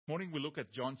Morning we look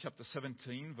at John chapter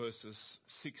 17 verses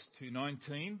 6 to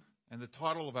 19, and the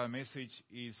title of our message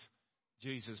is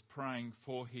Jesus praying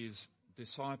for his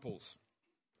disciples.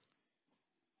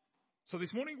 So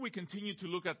this morning we continue to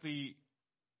look at the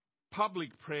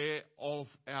public prayer of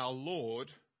our Lord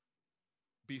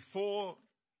before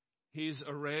his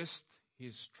arrest,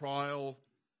 his trial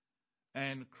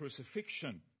and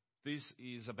crucifixion. This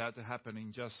is about to happen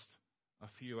in just a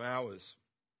few hours.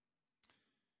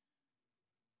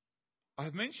 I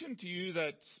have mentioned to you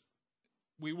that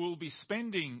we will be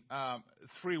spending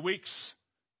 3 weeks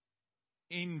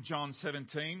in John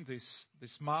 17,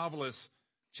 this marvelous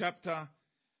chapter,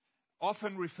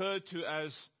 often referred to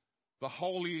as the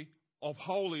Holy of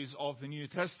Holies of the New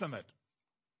Testament.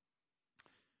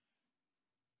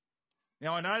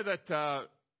 Now, I know that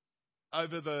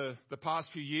over the past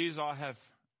few years I have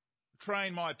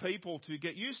trained my people to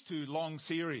get used to long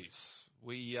series.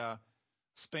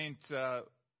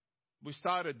 We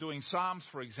started doing Psalms,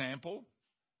 for example,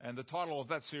 and the title of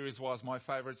that series was My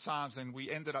Favourite Psalms, and we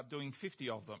ended up doing 50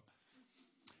 of them.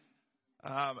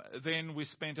 Then we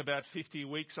spent about 50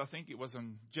 weeks, I think it was,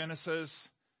 on Genesis.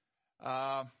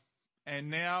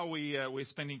 And now we're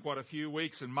spending quite a few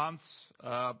weeks and months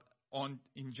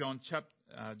in John,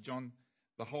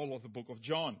 the whole of the book of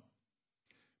John.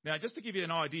 Now, just to give you an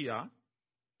idea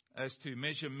as to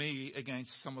measure me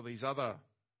against some of these other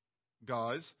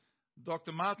guys,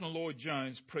 Dr. Martin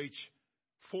Lloyd-Jones preached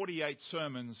 48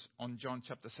 sermons on John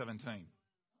chapter 17.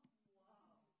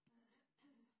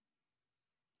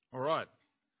 All right.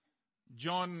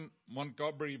 John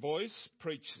Montgomery Boyce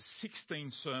preached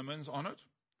 16 sermons on it.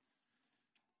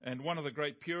 And one of the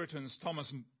great Puritans,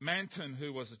 Thomas Manton,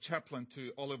 who was a chaplain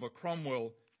to Oliver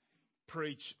Cromwell,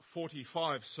 preached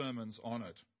 45 sermons on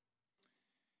it.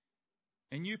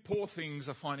 And you poor things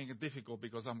are finding it difficult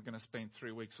because I'm going to spend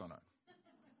 3 weeks on it.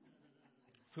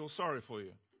 Feel sorry for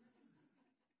you.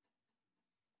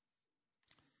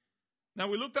 Now,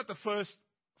 we looked at the first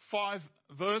 5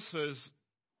 verses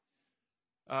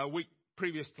week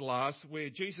previous to last, where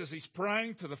Jesus is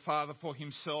praying to the Father for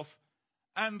himself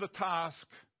and the task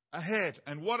ahead.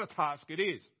 And what a task it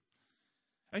is.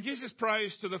 And Jesus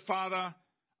prays to the Father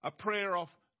a prayer of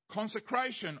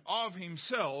consecration of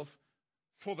himself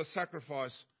for the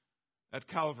sacrifice at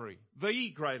Calvary,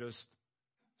 the greatest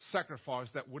sacrifice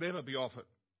that would ever be offered.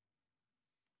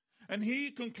 And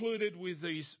he concluded with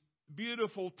these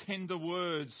beautiful, tender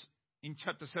words in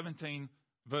chapter 17,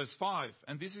 verse 5.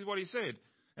 And this is what he said.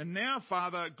 And now,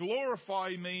 Father,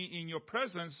 glorify me in your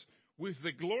presence with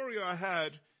the glory I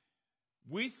had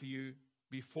with you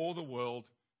before the world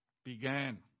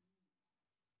began.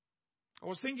 I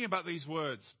was thinking about these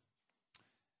words.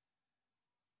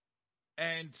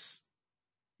 And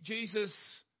Jesus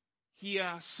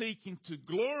here seeking to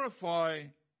glorify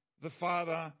the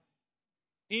Father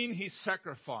in his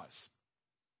sacrifice.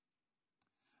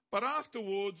 But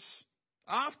afterwards,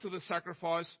 after the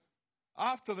sacrifice,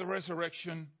 after the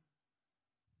resurrection,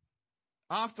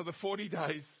 after the 40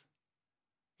 days,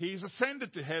 he's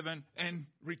ascended to heaven and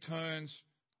returns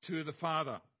to the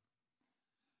Father.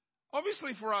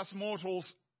 Obviously, for us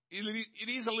mortals, it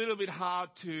is a little bit hard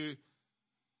to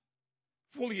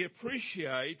fully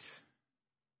appreciate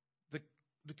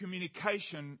the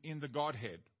communication in the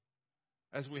Godhead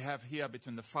as we have here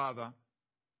between the Father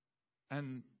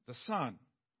and the Son.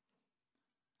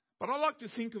 But I like to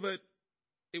think of it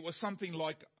was something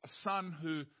like a son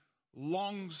who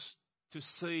longs to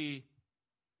see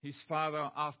his father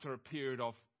after a period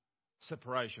of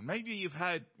separation. Maybe you've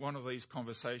had one of these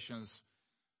conversations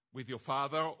with your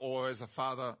father, or as a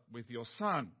father with your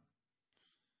son.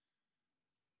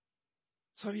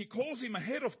 So he calls him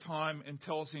ahead of time and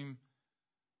tells him,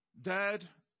 Dad,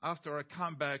 after I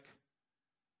come back,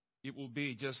 it will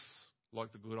be just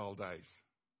like the good old days.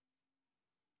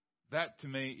 That to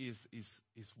me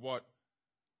is what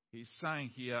he's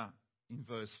saying here in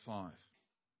verse 5,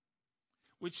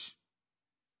 which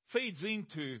feeds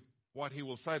into what he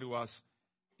will say to us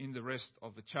in the rest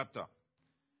of the chapter.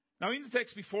 Now, in the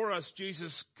text before us,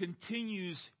 Jesus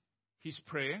continues his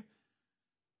prayer.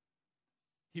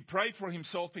 He prayed for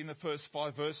himself in the first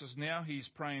 5 verses. Now he's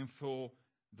praying for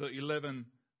the 11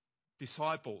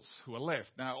 disciples who are left.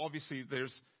 Now, obviously,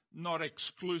 there's not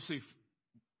exclusive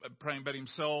praying about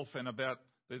himself and about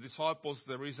the disciples.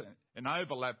 There is an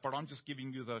overlap, but I'm just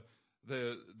giving you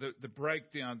the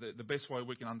breakdown, the best way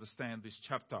we can understand this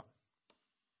chapter.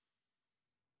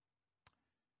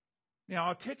 Now,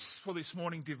 our text for this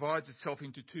morning divides itself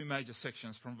into 2 major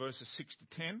sections, from verses 6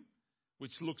 to 10,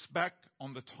 which looks back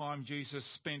on the time Jesus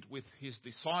spent with his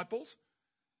disciples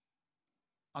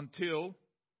until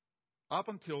up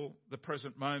until the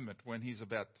present moment when he's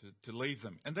about to leave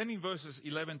them. And then in verses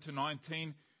 11 to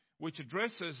 19, which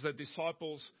addresses the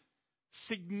disciples'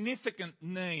 significant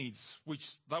needs, which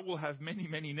they will have many,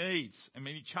 many needs and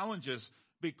many challenges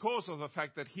because of the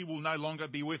fact that he will no longer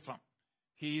be with them.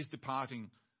 He is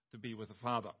departing to be with the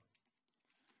Father.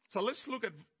 So let's look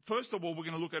at, first of all, we're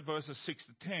going to look at verses 6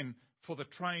 to 10 for the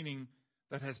training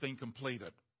that has been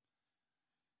completed.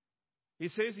 He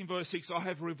says in verse 6, I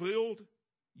have revealed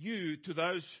you to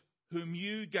those whom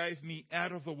you gave me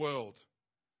out of the world.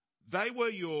 They were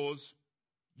yours,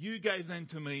 you gave them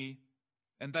to me,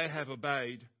 and they have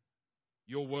obeyed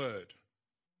your word.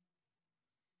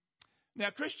 Now,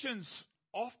 Christians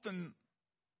often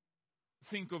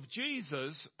think of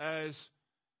Jesus as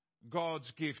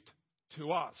God's gift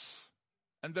to us.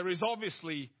 And there is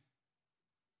obviously,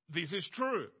 this is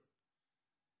true.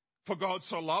 For God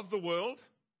so loved the world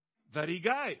that he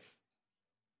gave.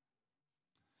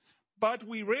 But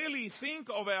we rarely think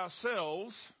of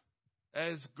ourselves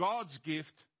as God's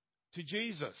gift to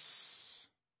Jesus,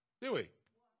 do we?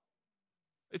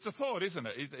 It's a thought, isn't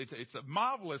it? It's a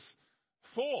marvelous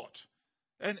thought.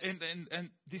 And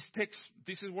this text,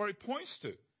 this is where it points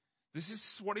to. This is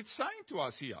what it's saying to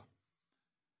us here.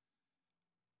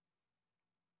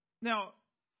 Now,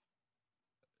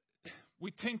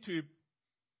 we tend to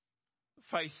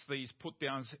face these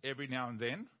put-downs every now and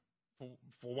then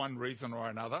for one reason or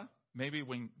another. Maybe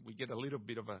when we get a little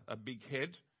bit of a big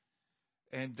head.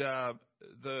 And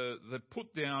the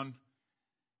put-down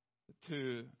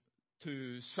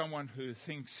to someone who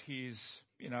thinks he's,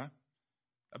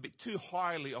 a bit too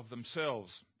highly of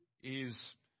themselves is,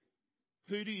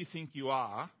 who do you think you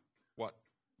are? What?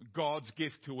 God's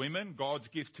gift to women? God's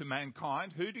gift to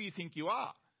mankind? Who do you think you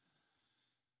are?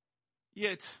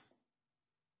 Yet,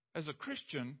 as a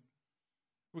Christian,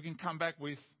 we can come back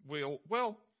with,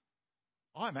 well,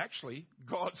 I'm actually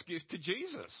God's gift to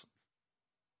Jesus.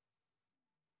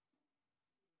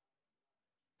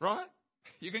 Right?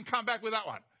 You can come back with that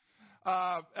one.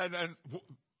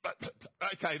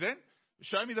 Okay then,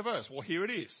 show me the verse. Well, here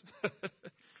it is.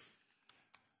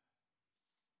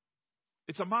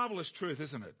 It's a marvelous truth,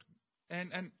 isn't it?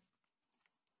 And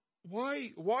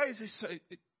why is this?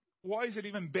 Why is it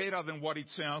even better than what it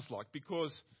sounds like?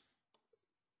 Because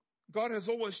God has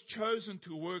always chosen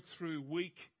to work through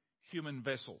weak human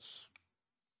vessels.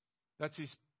 That's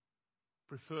his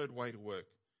preferred way to work.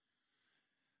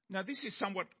 Now, this is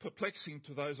somewhat perplexing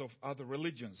to those of other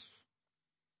religions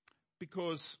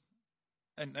because,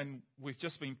 and we've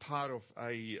just been part of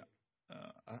a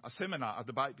seminar, a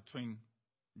debate between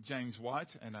James White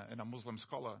and a Muslim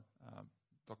scholar,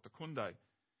 Dr. Kunde.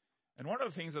 And one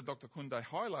of the things that Dr. Kunde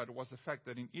highlighted was the fact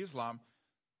that in Islam,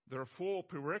 there are 4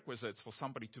 prerequisites for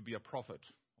somebody to be a prophet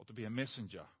or to be a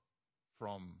messenger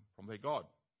from their God.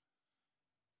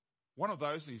 One of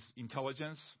those is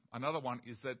intelligence. Another one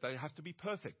is that they have to be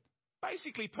perfect.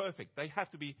 Basically perfect. They have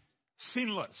to be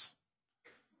sinless.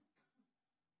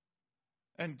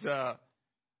 And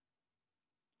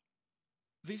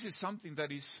this is something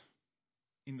that is,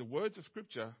 in the words of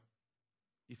Scripture,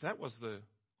 if that was the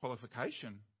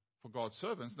qualification for God's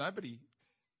servants, nobody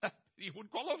would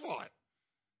qualify.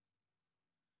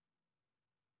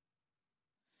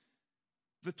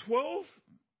 The 12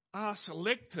 are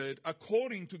selected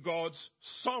according to God's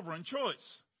sovereign choice,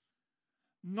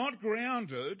 not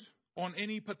grounded on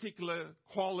any particular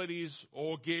qualities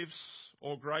or gifts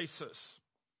or graces.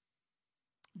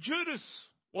 Judas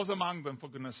was among them, for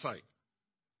goodness sake.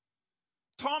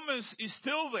 Thomas is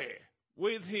still there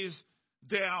with his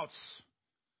doubts.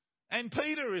 And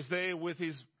Peter is there with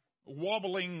his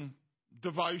wobbling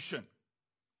devotion.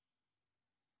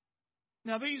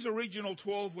 Now, these original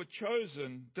 12 were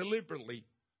chosen deliberately,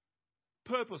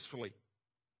 purposefully,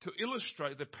 to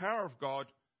illustrate the power of God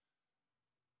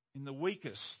in the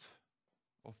weakest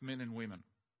of men and women.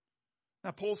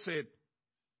 Now, Paul said,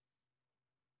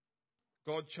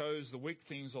 God chose the weak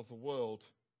things of the world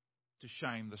to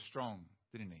shame the strong,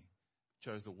 didn't he?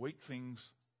 Chose the weak things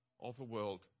of the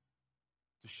world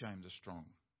to shame the strong.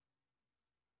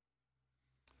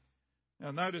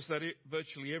 Now, notice that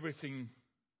virtually everything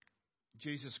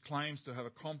Jesus claims to have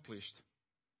accomplished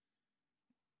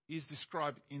is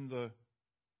described in the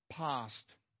past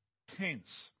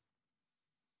tense.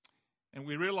 And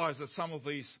we realize that some of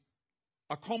these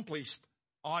accomplished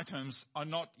items are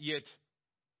not yet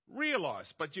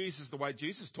realized. But the way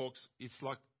Jesus talks, it's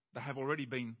like they have already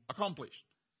been accomplished.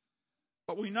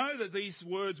 But we know that these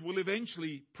words will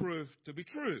eventually prove to be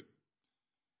true.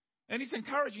 And it's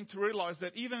encouraging to realize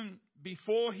that even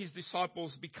before his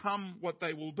disciples become what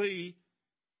they will be,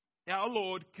 our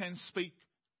Lord can speak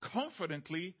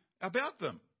confidently about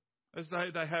them. as though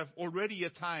they have already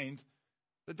attained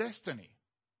the destiny.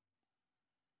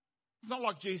 It's not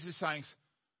like Jesus saying,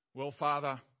 well,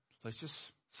 Father, let's just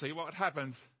see what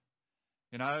happens.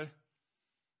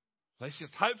 Let's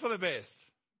just hope for the best.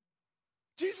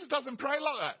 Jesus doesn't pray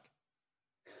like that.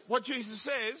 What Jesus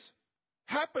says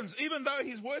happens, even though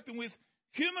he's working with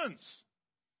humans.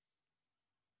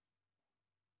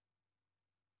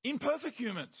 Imperfect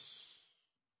humans.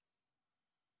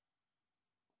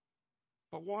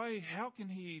 But why? How can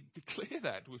he declare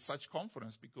that with such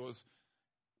confidence? Because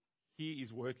he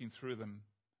is working through them.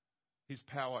 His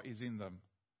power is in them.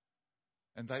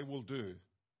 And they will do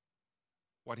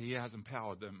what he has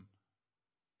empowered them,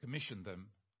 commissioned them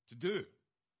to do.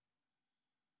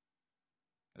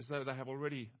 As though they have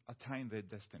already attained their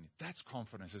destiny. That's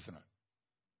confidence, isn't it?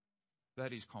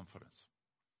 That is confidence.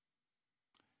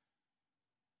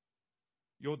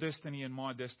 Your destiny and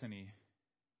my destiny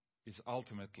is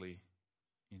ultimately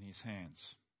in his hands.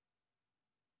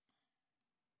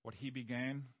 What he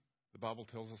began, the Bible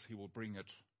tells us he will bring it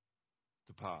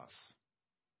to pass.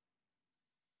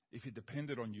 If it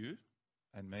depended on you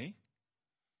and me,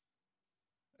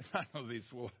 none of this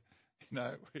will,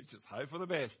 we just hope for the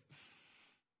best.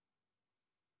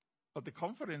 But the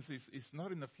confidence is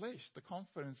not in the flesh. The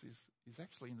confidence is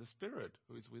actually in the Spirit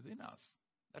who is within us.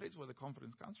 That is where the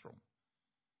confidence comes from.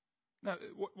 Now,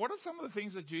 what are some of the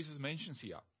things that Jesus mentions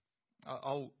here?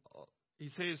 He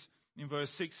says in verse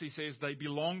 6, he says, they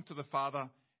belong to the Father.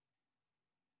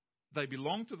 They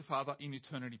belong to the Father in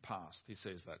eternity past. He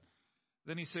says that.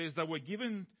 Then he says they were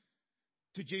given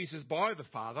to Jesus by the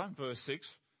Father, verse 6.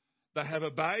 They have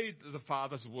obeyed the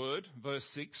Father's word, verse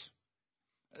 6.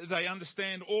 They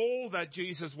understand all that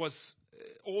Jesus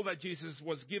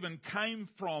was given came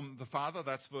from the Father,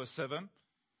 that's verse 7.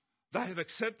 They have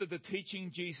accepted the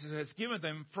teaching Jesus has given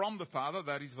them from the Father,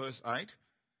 that is verse 8.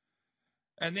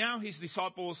 And now his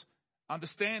disciples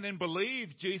understand and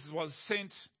believe Jesus was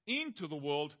sent into the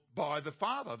world by the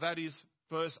Father, that is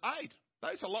verse 8.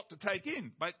 There's a lot to take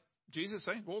in, but Jesus is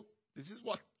saying, well, this is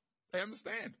what they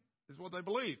understand. This is what they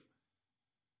believe.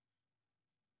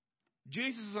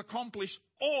 Jesus has accomplished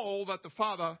all that the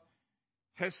Father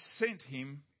has sent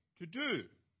him to do.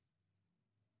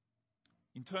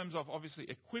 In terms of obviously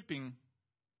equipping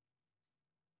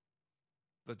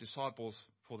the disciples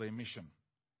for their mission.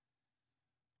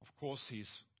 Of course, his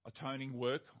atoning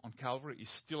work on Calvary is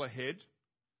still ahead.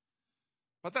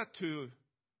 But that too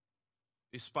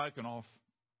is spoken of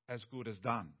as good as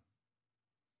done.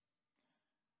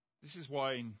 This is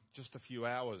why in just a few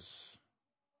hours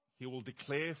he will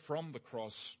declare from the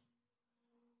cross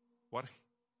what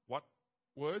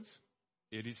words?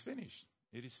 It is finished.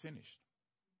 It is finished.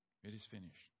 It is finished.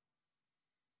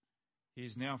 He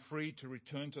is now free to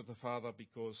return to the Father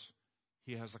because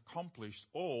he has accomplished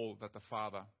all that the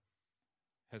Father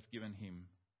has given him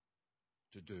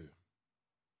to do.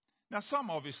 Now, some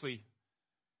obviously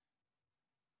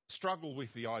struggle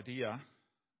with the idea,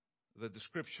 the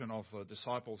description of the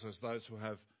disciples as those who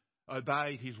have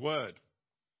obeyed his word.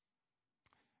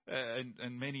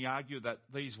 And many argue that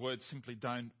these words simply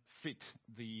don't fit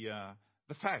the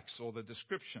facts or the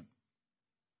description.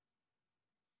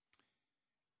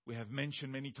 We have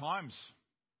mentioned many times,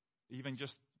 even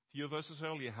just a few verses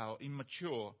earlier, how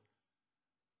immature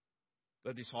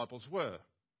the disciples were.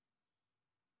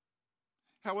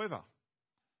 However,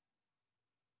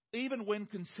 even when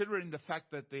considering the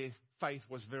fact that their faith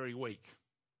was very weak,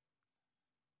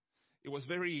 it was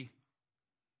very,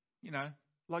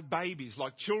 like babies,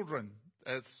 like children,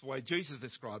 that's the way Jesus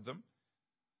described them.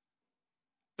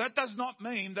 That does not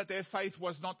mean that their faith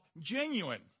was not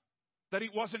genuine, that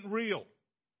it wasn't real.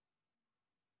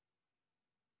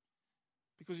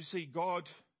 Because you see, God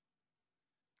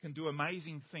can do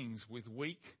amazing things with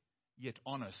weak yet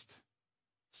honest,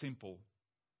 simple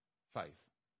faith.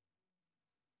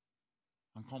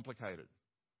 Uncomplicated.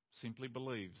 Simply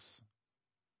believes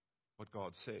what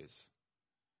God says.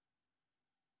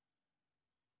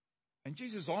 And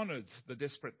Jesus honoured the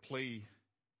desperate plea.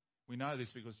 We know this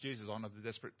because Jesus honoured the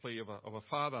desperate plea of a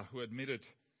father who admitted,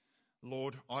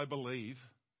 Lord, I believe,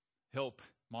 help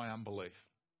my unbelief.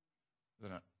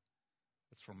 Isn't it?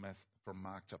 It's from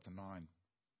Mark chapter 9.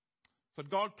 So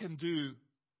God can do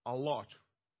a lot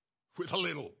with a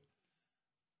little.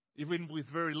 Even with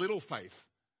very little faith,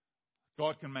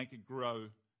 God can make it grow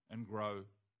and grow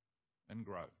and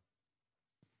grow.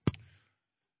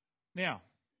 Now,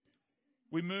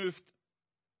 we moved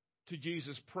to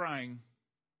Jesus praying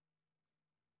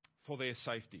for their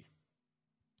safety.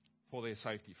 For their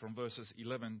safety, from verses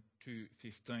 11 to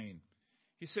 15.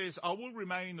 He says, I will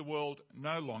remain in the world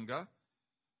no longer,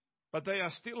 but they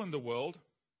are still in the world,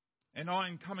 And I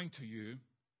am coming to you,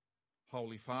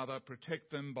 Holy Father,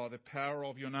 protect them by the power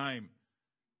of your name,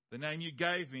 the name you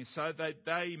gave me, so that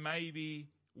they may be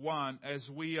one as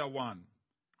we are one.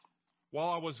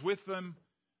 While I was with them,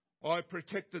 I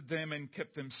protected them and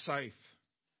kept them safe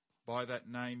by that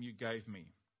name you gave me.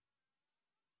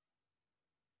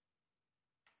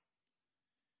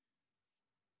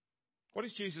 What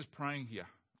is Jesus praying here?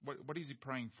 What is he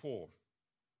praying for?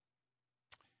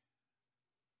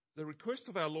 The request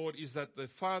of our Lord is that the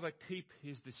Father keep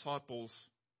his disciples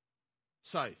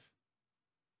safe.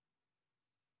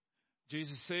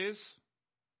 Jesus says,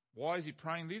 why is he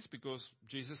praying this? Because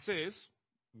Jesus says,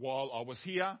 while I was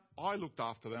here, I looked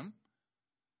after them.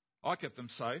 I kept them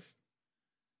safe.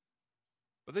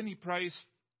 But then he prays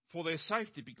for their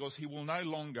safety because he will no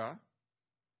longer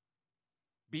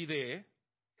be there.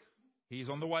 He is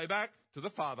on the way back to the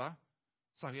Father,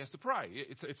 so he has to pray.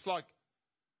 It's like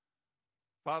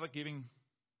Father giving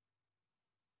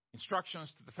instructions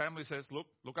to the family, says,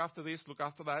 look after this, look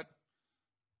after that.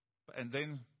 And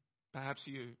then perhaps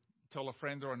you tell a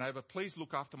friend or a neighbour, please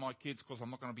look after my kids because I'm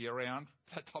not going to be around.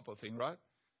 That type of thing, right?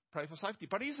 Pray for safety.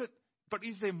 But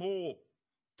is there more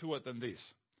to it than this?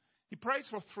 He prays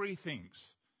for three things.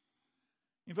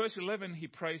 In verse 11, he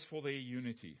prays for their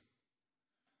unity,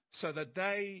 so that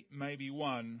they may be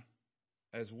one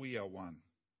as we are one.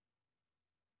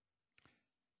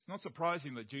 It's not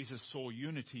surprising that Jesus saw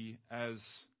unity as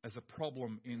a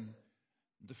problem in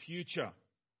the future.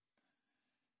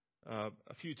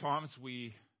 A few times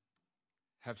we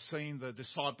have seen the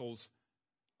disciples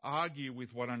argue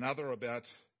with one another about,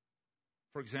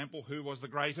 for example, who was the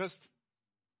greatest.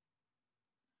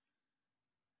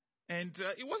 And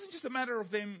it wasn't just a matter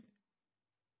of them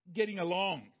getting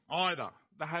along either.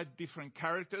 They had different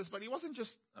characters, but it wasn't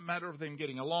just a matter of them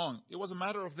getting along. It was a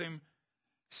matter of them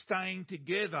staying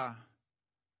together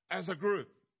as a group.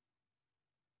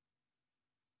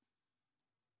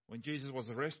 When Jesus was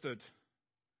arrested,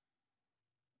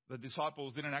 the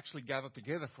disciples didn't actually gather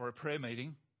together for a prayer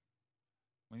meeting.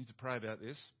 We need to pray about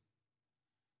this.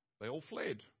 They all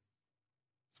fled.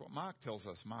 That's what Mark tells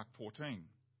us, Mark 14.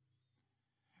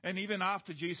 And even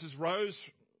after Jesus rose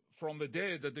from the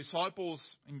dead, the disciples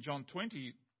in John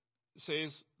 20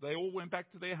 says they all went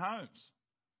back to their homes.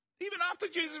 Even after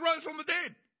Jesus rose from the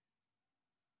dead.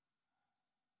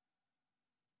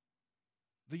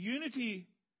 The unity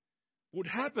would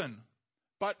happen,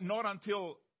 but not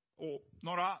until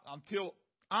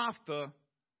after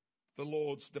the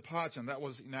Lord's departure. And that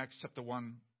was in Acts chapter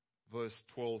 1, verse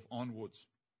 12 onwards.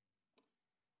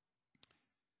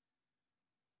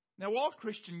 Now, while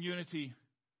Christian unity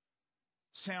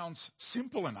sounds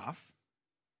simple enough,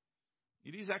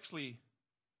 it is actually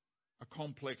a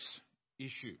complex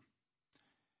issue.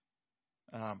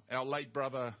 Our late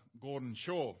brother Gordon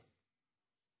Shaw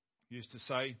used to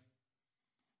say,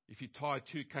 if you tie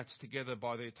two cats together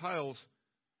by their tails,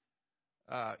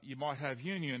 you might have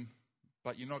union,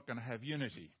 but you're not going to have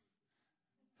unity.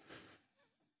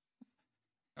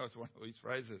 That was one of these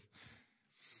phrases.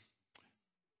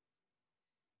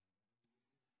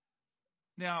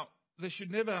 Now, there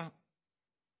should never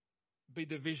be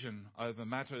division over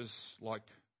matters like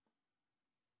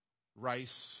race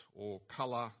or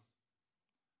colour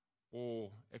or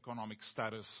economic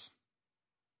status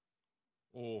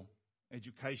or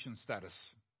education status.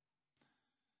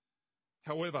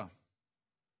 However,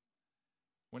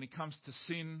 when it comes to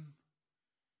sin,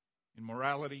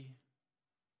 immorality,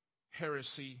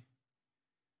 heresy,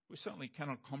 we certainly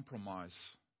cannot compromise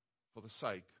for the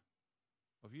sake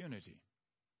of unity.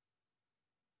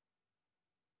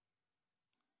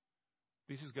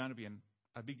 This is going to be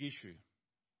a big issue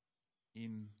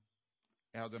in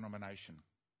our denomination,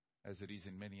 as it is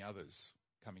in many others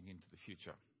coming into the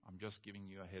future. I'm just giving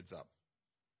you a heads up.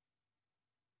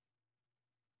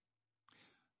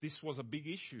 This was a big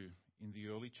issue in the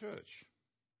early church.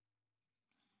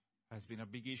 It has been a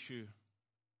big issue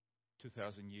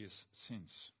 2,000 years since.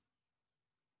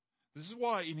 This is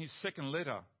why in his second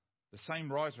letter, the same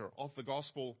writer of the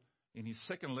gospel in his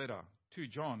second letter to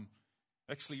John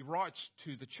actually writes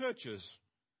to the churches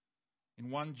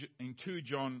in 2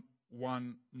 John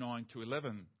 1, 9 to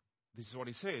 11. This is what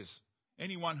he says.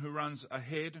 Anyone who runs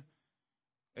ahead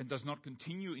and does not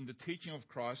continue in the teaching of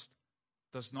Christ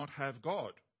does not have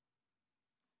God.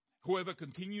 Whoever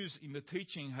continues in the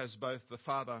teaching has both the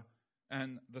Father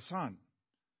and the Son.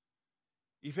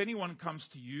 If anyone comes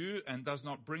to you and does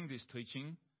not bring this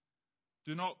teaching,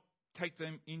 do not take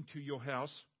them into your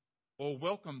house or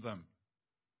welcome them.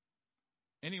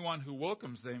 Anyone who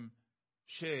welcomes them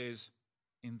shares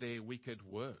in their wicked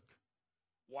work.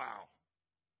 Wow.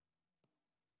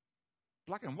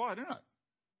 Black and white, isn't it?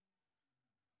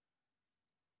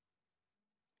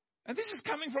 And this is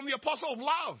coming from the apostle of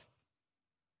love.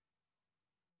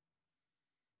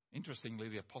 Interestingly,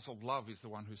 the apostle of love is the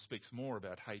one who speaks more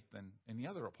about hate than any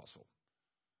other apostle.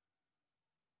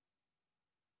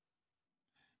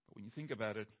 But when you think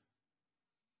about it,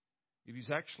 it is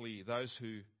actually those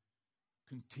who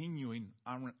continue in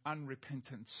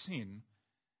unrepentant sin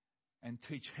and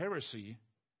teach heresy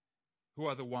who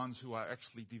are the ones who are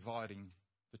actually dividing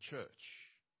the church.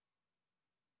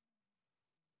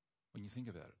 When you think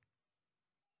about it,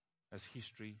 as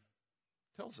history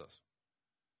tells us.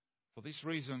 For this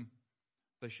reason,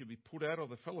 they should be put out of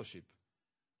the fellowship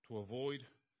to avoid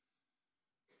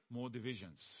more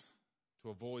divisions, to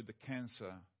avoid the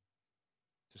cancer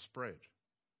to spread.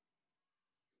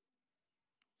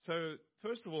 So,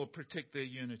 first of all, protect their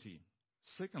unity.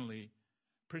 Secondly,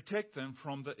 protect them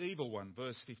from the evil one.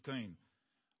 Verse 15.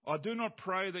 I do not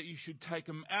pray that you should take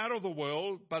them out of the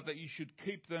world, but that you should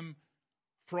keep them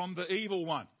from the evil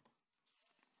one.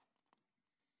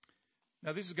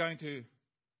 Now, this is going to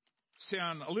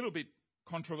sound a little bit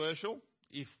controversial,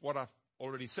 if what I've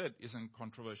already said isn't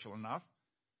controversial enough.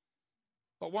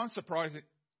 But one surprising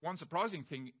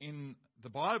thing in the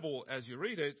Bible as you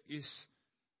read it is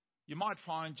you might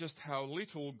find just how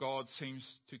little God seems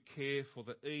to care for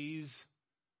the ease,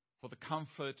 for the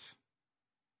comfort,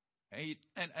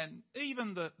 and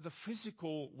even the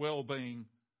physical well-being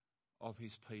of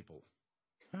his people.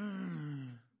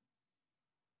 Can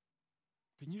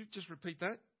you just repeat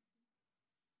that?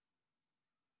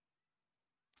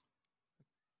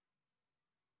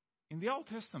 In the Old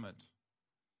Testament,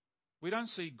 we don't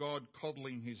see God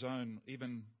coddling his own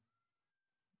even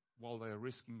while they are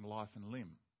risking life and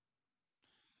limb.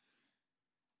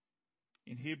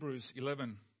 In Hebrews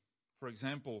 11, for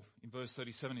example, in verse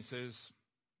 37, it says,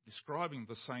 describing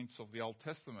the saints of the Old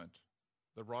Testament,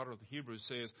 the writer of the Hebrews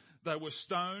says, they were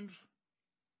stoned,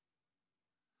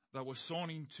 they were sawn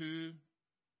in two,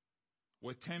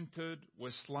 were tempted,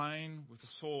 were slain with the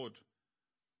sword.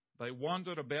 They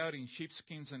wandered about in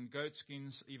sheepskins and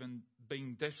goatskins, even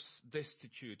being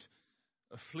destitute,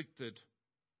 afflicted,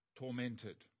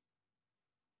 tormented.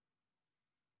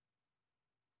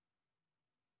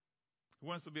 Who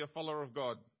wants to be a follower of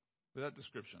God with that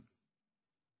description?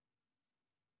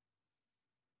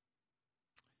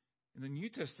 In the New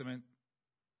Testament,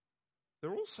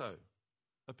 there also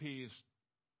appears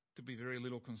to be very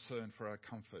little concern for our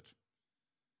comfort.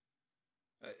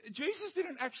 Jesus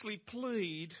didn't actually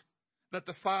plead that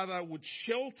the Father would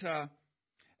shelter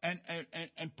and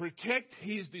protect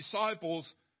his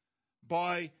disciples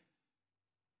by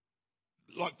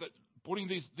putting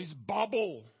this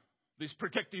bubble, this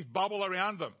protective bubble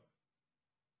around them.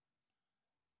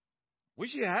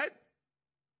 Wish he had,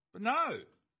 but no.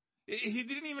 He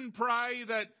didn't even pray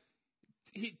that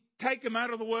he'd take them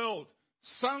out of the world.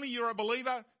 Suddenly you're a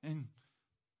believer and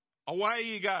away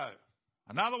you go.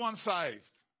 Another one saved,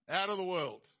 out of the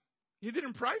world. He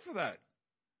didn't pray for that.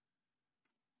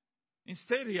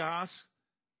 Instead, he asked,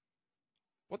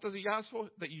 what does he ask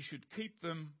for? That you should keep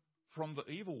them from the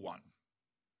evil one.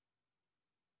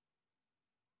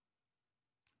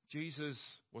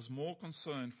 Jesus was more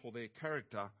concerned for their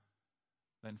character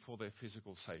than for their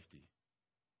physical safety.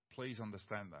 Please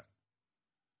understand that.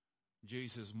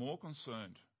 Jesus is more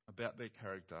concerned about their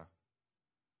character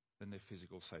than their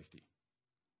physical safety.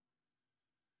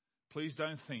 Please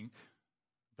don't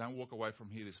walk away from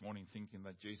here this morning thinking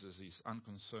that Jesus is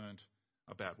unconcerned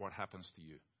about what happens to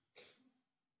you.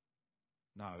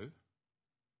 No.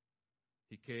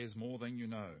 He cares more than you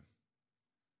know.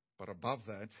 But above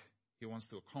that, he wants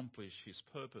to accomplish his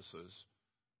purposes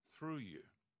through you.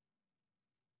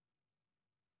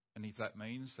 And if that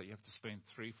means that you have to spend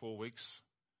 3-4 weeks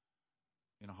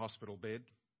in a hospital bed,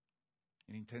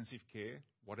 in intensive care,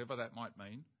 whatever that might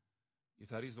mean, if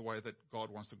that is the way that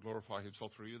God wants to glorify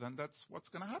himself through you, then that's what's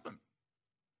going to happen.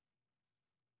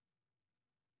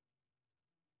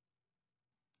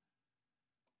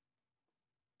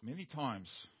 Many times,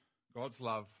 God's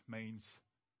love means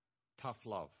tough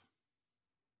love.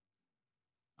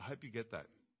 I hope you get that.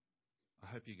 I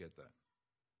hope you get that.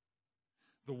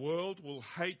 The world will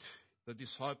hate the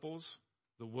disciples.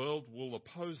 The world will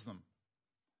oppose them.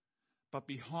 But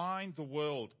behind the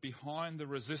world, behind the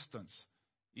resistance,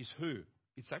 is who?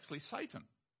 It's actually Satan,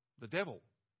 the devil.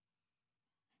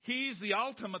 He is the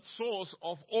ultimate source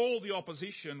of all the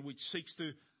opposition which seeks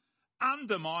to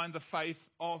undermine the faith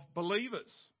of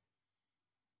believers,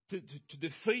 to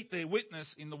defeat their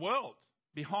witness in the world.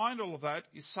 Behind all of that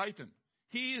is Satan.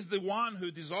 He is the one who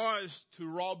desires to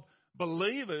rob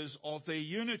believers of their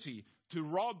unity, to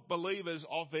rob believers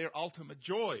of their ultimate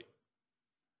joy.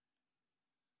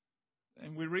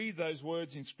 And we read those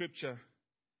words in Scripture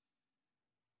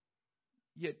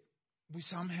yet we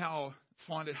somehow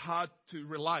find it hard to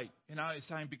relate. It's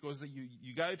saying because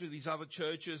you go to these other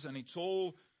churches and it's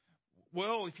all,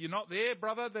 well, if you're not there,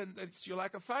 brother, then it's your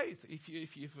lack of faith. If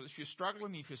you're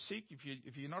struggling, if you're sick,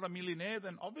 if you're not a millionaire,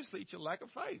 then obviously it's your lack of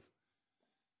faith.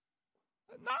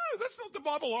 No, that's not the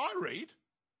Bible I read.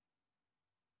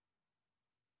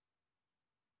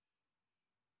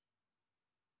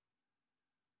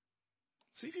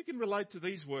 See if you can relate to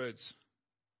these words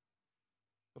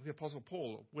of the Apostle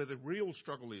Paul, where the real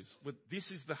struggle is. This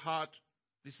is the heart,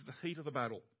 this is the heat of the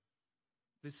battle.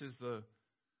 This is the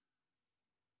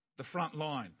front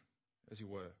line, as you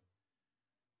were.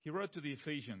 He wrote to the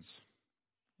Ephesians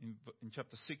in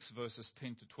chapter 6, verses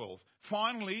 10 to 12.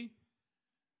 Finally,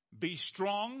 be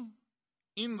strong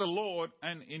in the Lord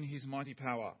and in his mighty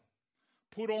power.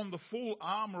 Put on the full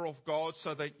armour of God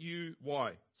so that you,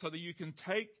 why? So that you can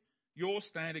take your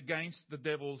stand against the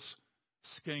devil's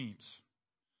schemes.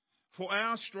 For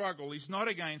our struggle is not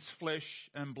against flesh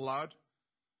and blood,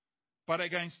 but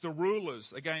against the rulers,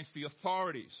 against the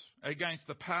authorities, against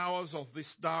the powers of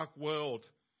this dark world,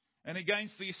 and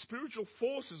against the spiritual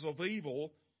forces of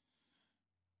evil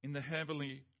in the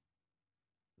heavenly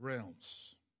realms.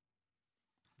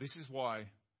 This is why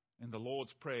in the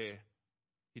Lord's Prayer,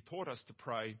 he taught us to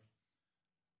pray,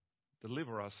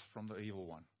 deliver us from the evil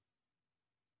one.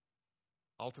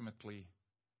 Ultimately,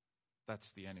 that's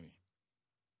the enemy.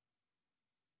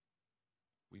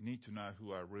 We need to know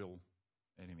who our real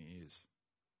enemy is.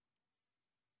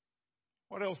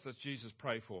 What else does Jesus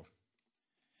pray for?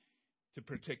 To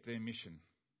protect their mission.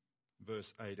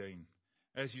 Verse 18.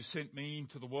 As you sent me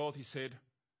into the world, he said,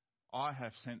 I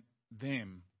have sent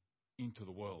them into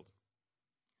the world.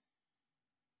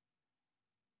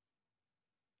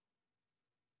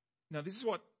 Now, this is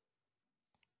what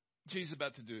Jesus is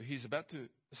about to do. He's about to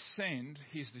send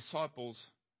his disciples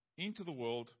into the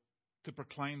world to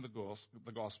proclaim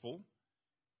the gospel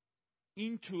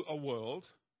into a world.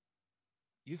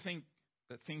 You think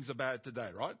that things are bad today,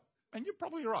 right? And you're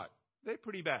probably right. They're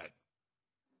pretty bad.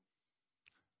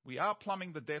 We are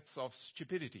plumbing the depths of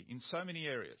stupidity in so many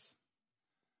areas.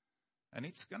 And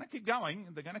it's going to keep going.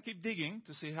 They're going to keep digging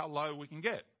to see how low we can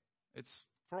get. It's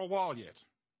for a while yet.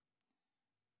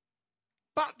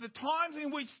 But the times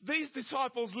in which these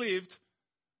disciples lived,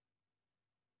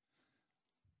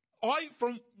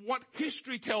 from what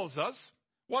history tells us,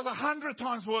 was 100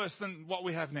 times worse than what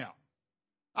we have now.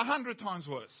 100 times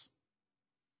worse.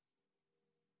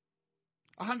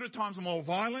 100 times more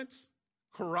violent,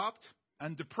 corrupt,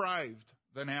 and depraved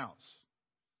than ours.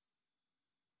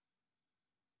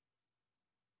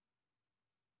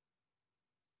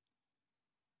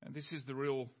 And this is the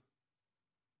real,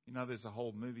 there's a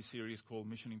whole movie series called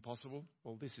Mission Impossible.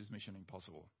 Well, this is Mission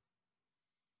Impossible.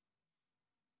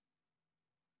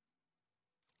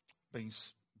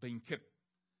 Being kept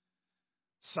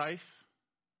safe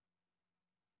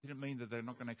didn't mean that they're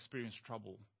not going to experience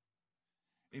trouble.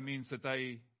 It means that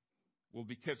they will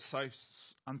be kept safe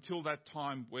until that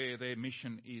time where their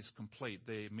mission is complete,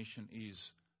 their mission is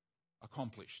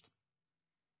accomplished.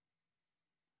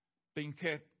 Being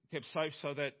kept safe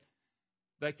so that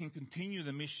they can continue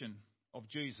the mission of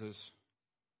Jesus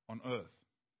on earth.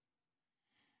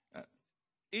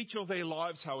 Each of their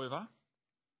lives, however,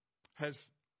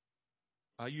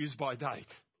 are used by date,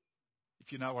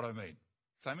 if you know what I mean.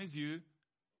 Same as you,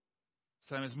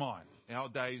 same as mine. Our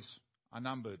days are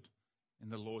numbered in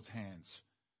the Lord's hands.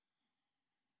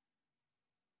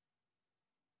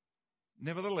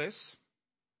 Nevertheless,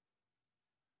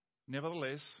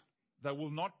 they will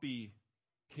not be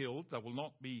killed, they will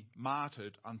not be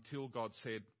martyred until God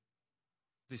said,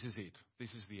 this is it, this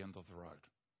is the end of the road.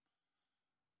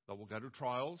 They will go to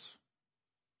trials,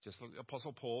 just like the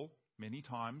Apostle Paul, many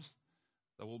times.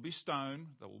 They will be stoned,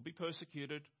 they will be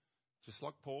persecuted, just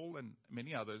like Paul and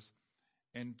many others.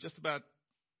 And just about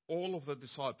all of the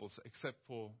disciples, except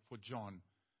for John,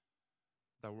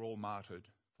 they were all martyred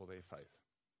for their faith.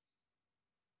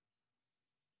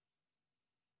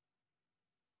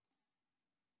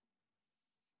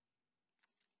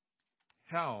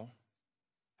 How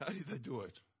did they do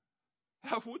it?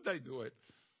 How would they do it?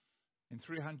 In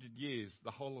 300 years,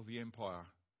 the whole of the empire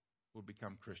would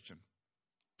become Christian.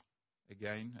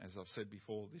 Again, as I've said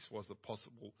before, this was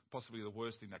possibly the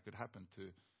worst thing that could happen to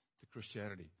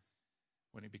Christianity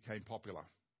when it became popular.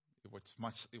 It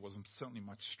was certainly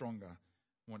much stronger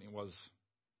when it was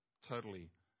totally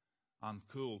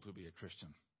uncool to be a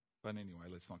Christian. But anyway,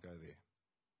 let's not go there.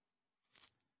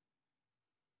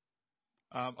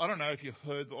 I don't know if you've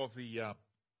heard of the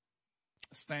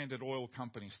Standard Oil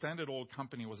Company. Standard Oil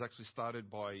Company was actually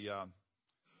started by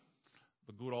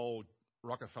the good old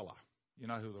Rockefeller. You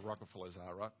know who the Rockefellers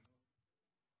are,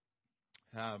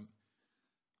 right?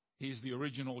 He's the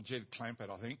original Jed Clampett,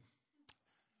 I think.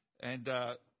 And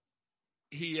by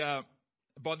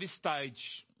this stage,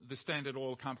 the Standard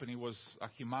Oil Company was a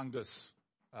humongous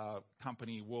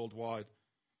company worldwide.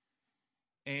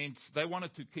 And they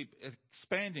wanted to keep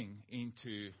expanding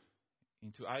into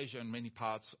Asia and many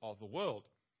parts of the world.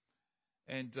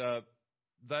 And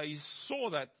they saw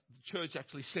that the church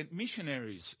actually sent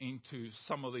missionaries into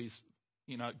some of these,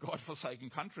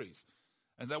 God-forsaken countries.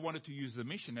 And they wanted to use the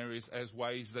missionaries as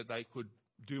ways that they could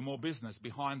do more business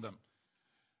behind them.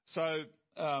 So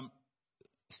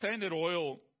Standard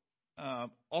Oil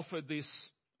offered this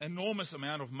enormous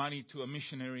amount of money to a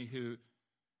missionary who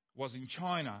was in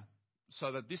China,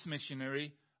 so that this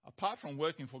missionary, apart from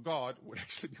working for God, would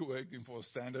actually be working for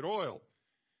Standard Oil,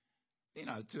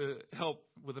 to help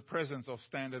with the presence of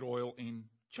Standard Oil in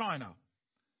China.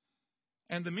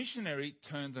 And the missionary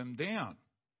turned them down.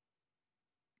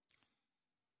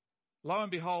 Lo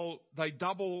and behold, they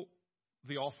double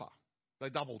the offer. They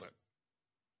doubled it.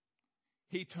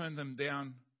 He turned them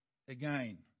down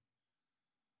again.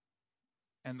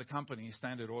 And the company,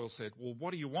 Standard Oil, said, well,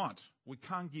 what do you want? We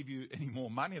can't give you any more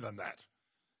money than that.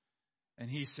 And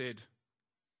he said,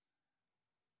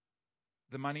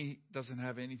 the money doesn't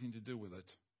have anything to do with it.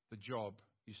 The job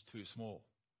is too small.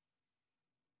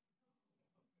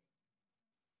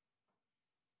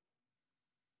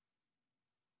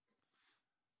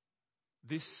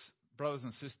 This, brothers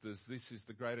and sisters, this is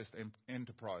the greatest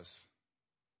enterprise.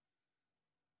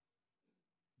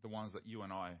 The ones that you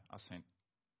and I are sent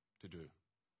to do.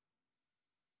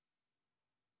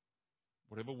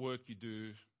 Whatever work you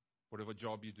do, whatever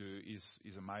job you do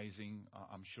is amazing.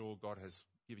 I'm sure God has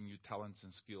given you talents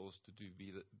and skills to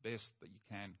be the best that you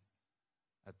can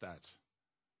at that.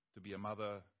 To be a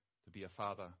mother, to be a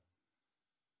father,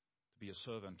 to be a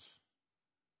servant.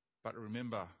 But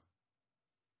remember,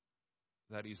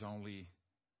 that is only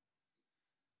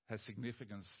has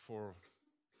significance for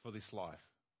this life.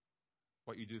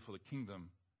 What you do for the kingdom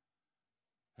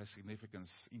has significance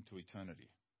into eternity.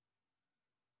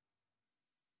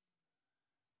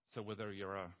 So whether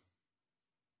you're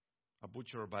a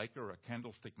butcher, a baker, or a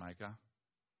candlestick maker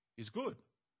is good.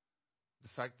 The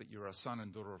fact that you're a son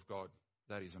and daughter of God,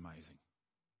 that is amazing.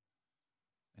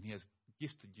 And He has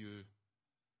gifted you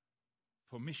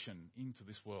for mission into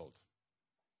this world.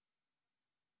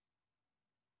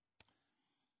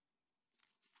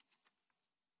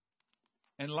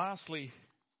 And lastly,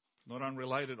 not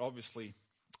unrelated, obviously,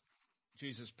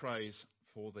 Jesus prays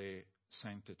for their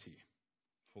sanctity.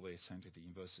 For their sanctity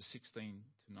in verses 16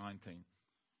 to 19.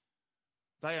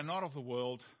 They are not of the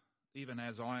world, even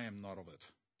as I am not of it.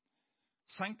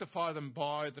 Sanctify them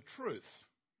by the truth.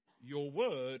 Your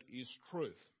word is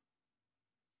truth.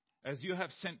 As you have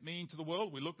sent me into the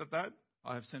world, we looked at that.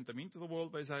 I have sent them into the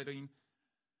world, verse 18.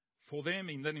 For them,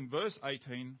 and then in verse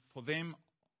 18, for them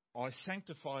I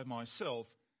sanctify myself,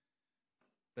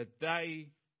 that they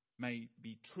too may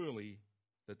be truly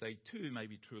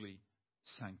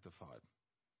sanctified.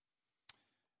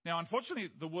 Now,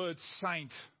 unfortunately, the word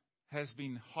saint has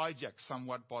been hijacked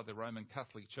somewhat by the Roman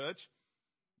Catholic Church.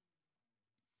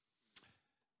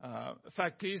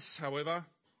 Fact is, however,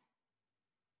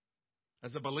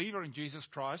 as a believer in Jesus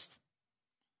Christ,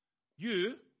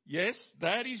 you, yes,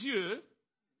 that is you,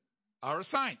 are a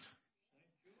saint.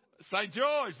 St.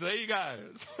 George, there you go.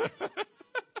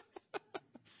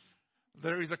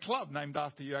 There is a club named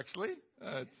after you, actually.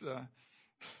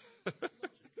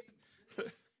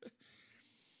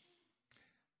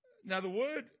 Now, the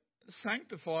word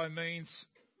sanctify means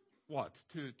what?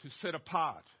 To set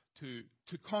apart, to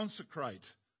consecrate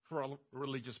for a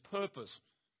religious purpose.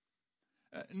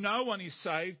 No one is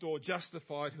saved or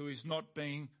justified who is not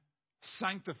being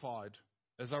sanctified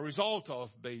as a result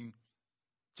of being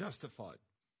justified.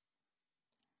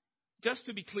 Just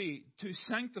to be clear, to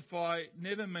sanctify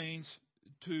never means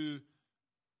to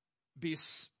this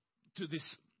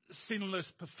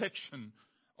sinless perfection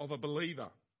of a believer.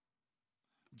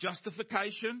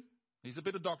 Justification, here's a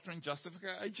bit of doctrine,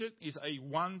 justification is a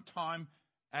one-time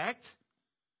act.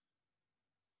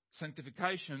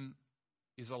 Sanctification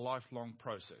is a lifelong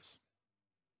process.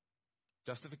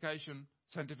 Justification,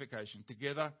 sanctification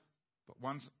together, but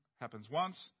one happens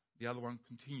once, the other one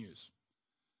continues.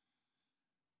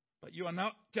 But you are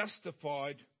not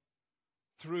justified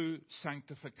through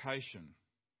sanctification.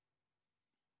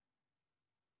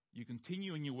 You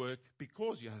continue in your work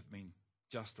because you have been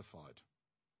justified.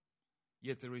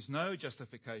 Yet there is no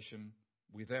justification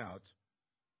without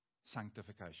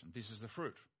sanctification. This is the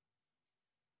fruit.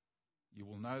 You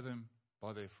will know them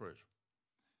by their fruit.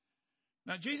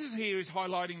 Now, Jesus here is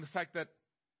highlighting the fact that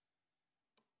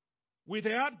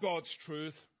without God's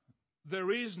truth,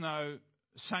 there is no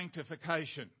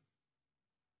sanctification.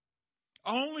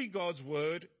 Only God's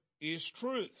word is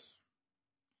truth.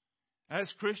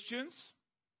 As Christians,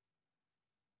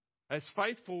 as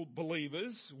faithful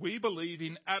believers, we believe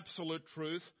in absolute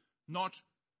truth, not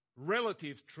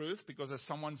relative truth, because as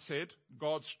someone said,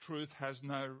 God's truth has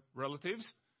no relatives.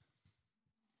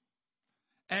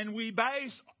 And we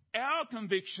base our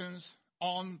convictions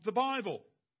on the Bible.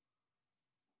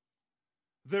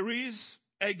 There is,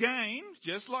 again,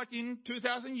 just like in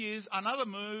 2,000 years, another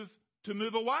move to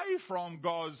move away from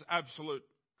God's absolute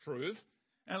truth.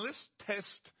 And let's test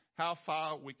how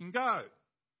far we can go.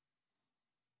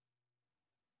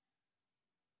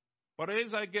 But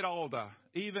as I get older,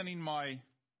 even in my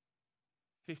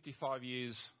 55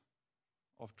 years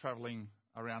of travelling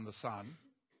around the sun,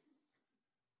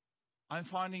 I'm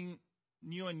finding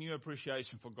new and new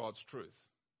appreciation for God's truth,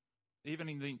 even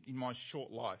in my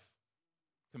short life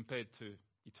compared to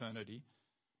eternity.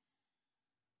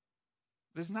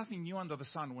 There's nothing new under the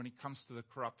sun when it comes to the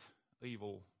corrupt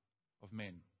evil of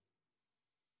men.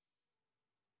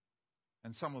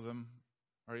 And some of them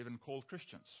are even called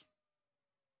Christians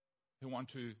who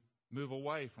want to move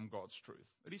away from God's truth.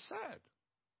 It is sad.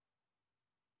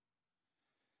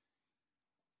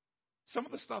 Some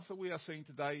of the stuff that we are seeing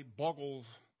today boggles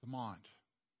the mind.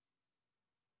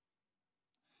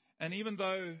 And even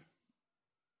though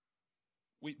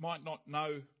we might not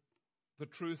know the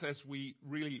truth as we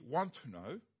really want to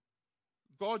know,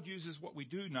 God uses what we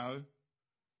do know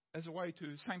as a way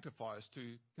to sanctify us,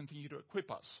 to continue to equip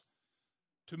us,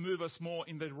 to move us more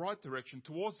in the right direction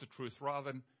towards the truth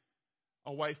rather than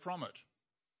away from it.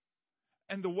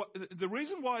 And the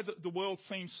reason why the world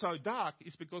seems so dark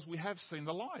is because we have seen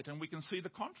the light and we can see the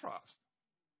contrast.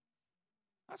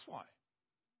 That's why.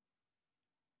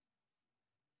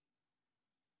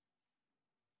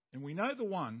 And we know the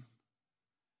one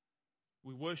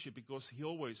we worship because he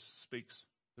always speaks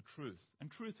the truth.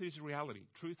 And truth is reality.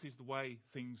 Truth is the way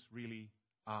things really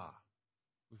are,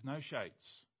 with no shades,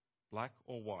 black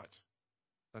or white.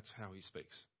 That's how he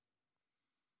speaks.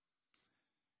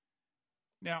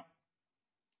 Now,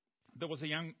 there was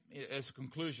as a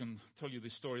conclusion, I'll tell you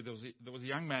this story, there was a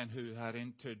young man who had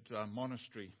entered a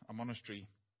monastery,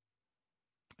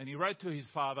 and he wrote to his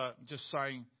father just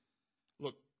saying,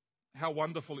 look, how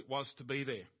wonderful it was to be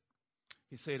there.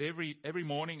 He said every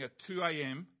morning at 2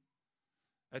 a.m.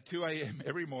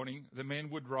 every morning, the men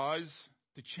would rise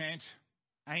to chant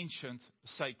ancient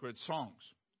sacred songs.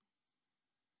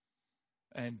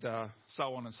 And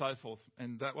so on and so forth.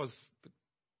 And that was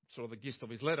sort of the gist of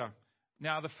his letter.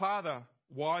 Now, the father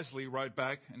wisely wrote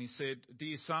back and he said,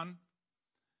 dear son,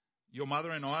 your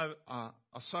mother and I are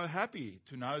so happy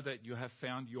to know that you have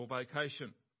found your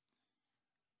vocation.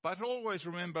 But always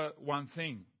remember one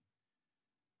thing.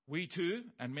 We too,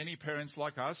 and many parents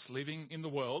like us living in the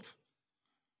world,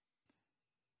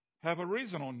 have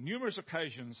arisen on numerous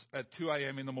occasions at 2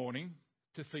 a.m. in the morning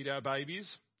to feed our babies,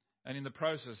 and in the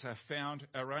process have found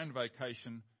our own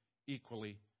vocation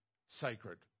equally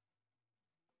sacred.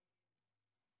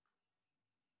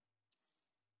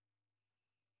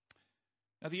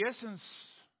 Now, the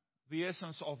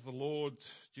essence of the Lord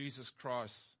Jesus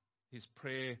Christ, his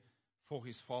prayer for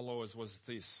his followers was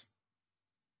this.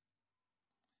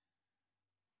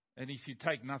 And if you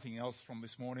take nothing else from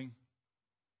this morning,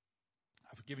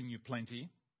 I've given you plenty.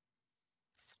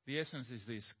 The essence is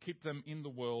this: keep them in the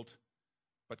world,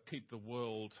 but keep the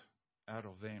world out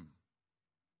of them.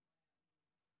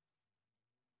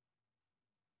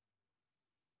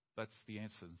 That's the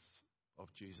essence of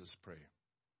Jesus' prayer.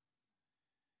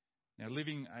 Now,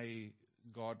 living a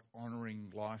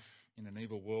God-honouring life in an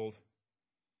evil world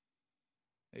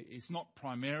is not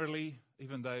primarily,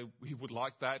 even though we would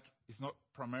like that, it's not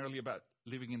primarily about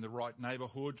living in the right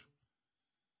neighbourhood,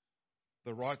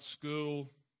 the right school.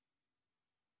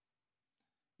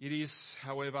 It is,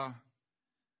 however,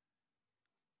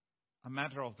 a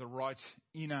matter of the right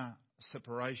inner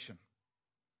separation.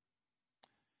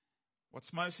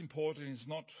 What's most important is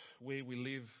not where we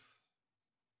live,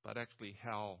 but actually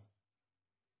how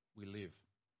we live.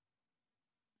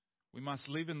 We must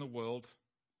live in the world,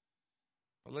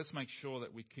 but let's make sure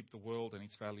that we keep the world and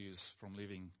its values from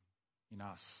living in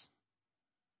us.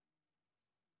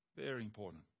 Very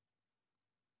important.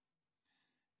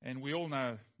 And we all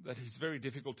know that it's very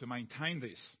difficult to maintain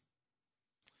this,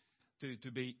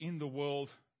 to be in the world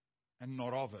and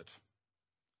not of it.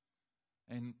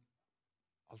 And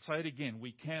I'll say it again,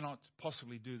 we cannot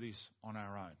possibly do this on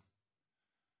our own.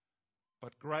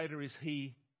 But greater is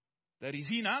he that is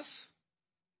in us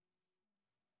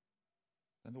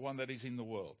than the one that is in the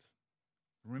world.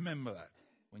 Remember that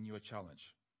when you are challenged.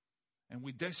 And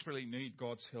we desperately need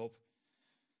God's help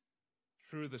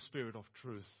through the Spirit of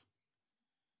truth.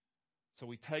 So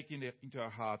we take into our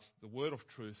hearts the word of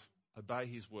truth, obey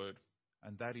His word,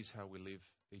 and that is how we live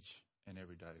each and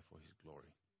every day for His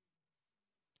glory.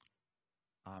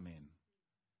 Amen.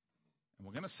 And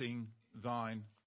we're going to sing Thine